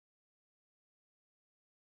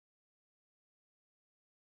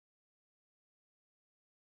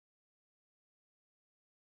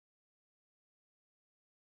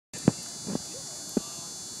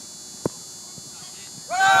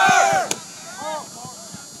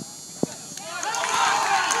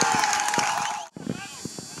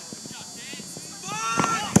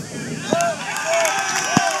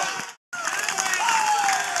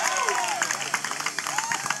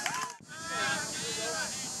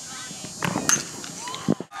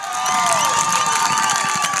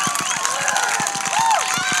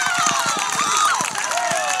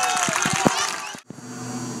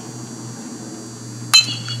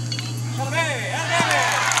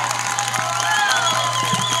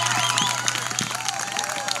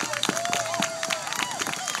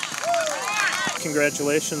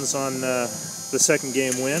congratulations on the second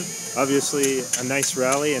game win. Obviously a nice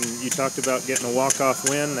rally, and you talked about getting a walk-off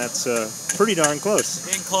win. That's pretty darn close.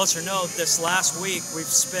 Getting closer. No, this last week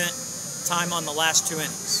we've spent time on the last 2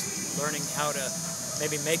 innings, learning how to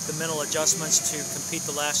maybe make the mental adjustments to compete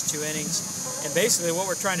the last 2 innings. And basically what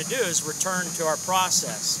we're trying to do is return to our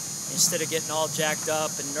process. Instead of getting all jacked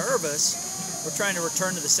up and nervous, we're trying to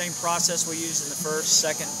return to the same process we used in the first,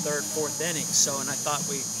 second, third, fourth innings. So, and I thought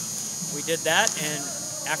we did that, and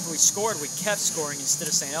after we scored, we kept scoring instead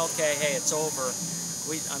of saying, okay, hey, it's over.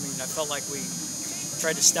 I felt like we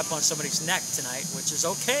tried to step on somebody's neck tonight, which is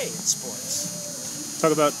okay in sports.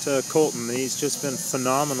 Talk about Colton. He's just been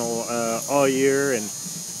phenomenal all year, and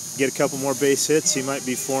get a couple more base hits, he might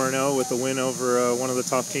be 4-0 with a win over one of the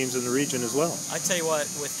top teams in the region as well. I tell you what,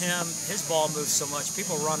 with him, his ball moves so much,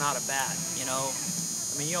 people run out of bat, you know.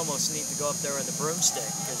 I mean, you almost need to go up there with a broomstick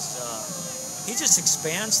because he just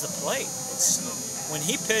expands the plate. When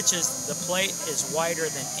he pitches, the plate is wider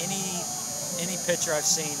than any pitcher I've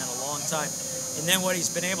seen in a long time. And then what he's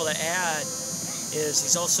been able to add is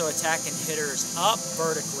he's also attacking hitters up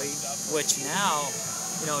vertically, which now,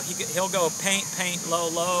 you know, he'll go paint,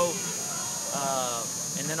 low,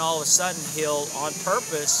 and then all of a sudden he'll, on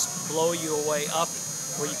purpose, blow you away up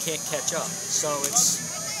where you can't catch up. So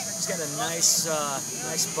he's got a nice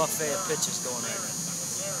buffet of pitches going on.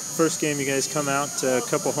 First game you guys come out, a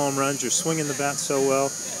couple home runs, you're swinging the bat so well.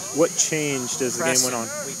 What changed as the game went on?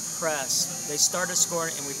 We pressed. They started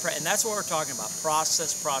scoring, and we pressed. And that's what we're talking about,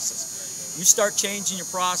 process. You start changing your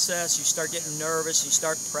process, you start getting nervous, you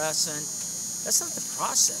start pressing. That's not the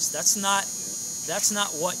process. That's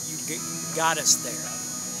not what you got us there,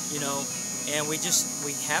 you know. And we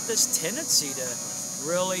have this tendency to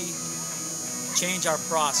really change our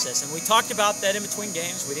process. And we talked about that in between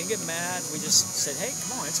games. We didn't get mad. We just said, hey,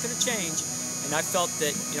 come on, it's going to change. And I felt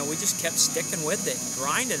that, you know, we just kept sticking with it,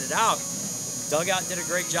 grinding it out. Dugout did a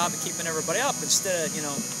great job of keeping everybody up. Instead of, you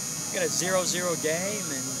know, we got a 0-0 game,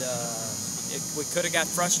 and we could have got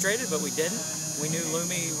frustrated, but we didn't. We knew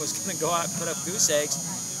Lumi was going to go out and put up goose eggs,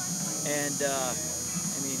 and I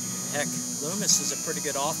mean, heck, Loomis is a pretty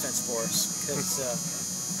good offense for us because I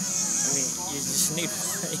mean, you just need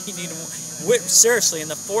seriously in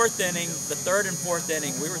the fourth inning, the third and fourth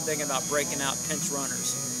inning, we were thinking about breaking out pinch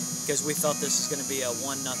runners because we felt this was going to be a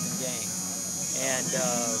 1-0 game, and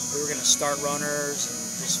we were going to start runners and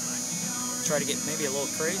just try to get maybe a little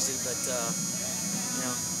crazy, but you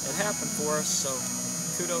know, it happened for us. So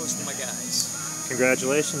kudos to my guys.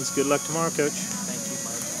 Congratulations. Good luck tomorrow, Coach.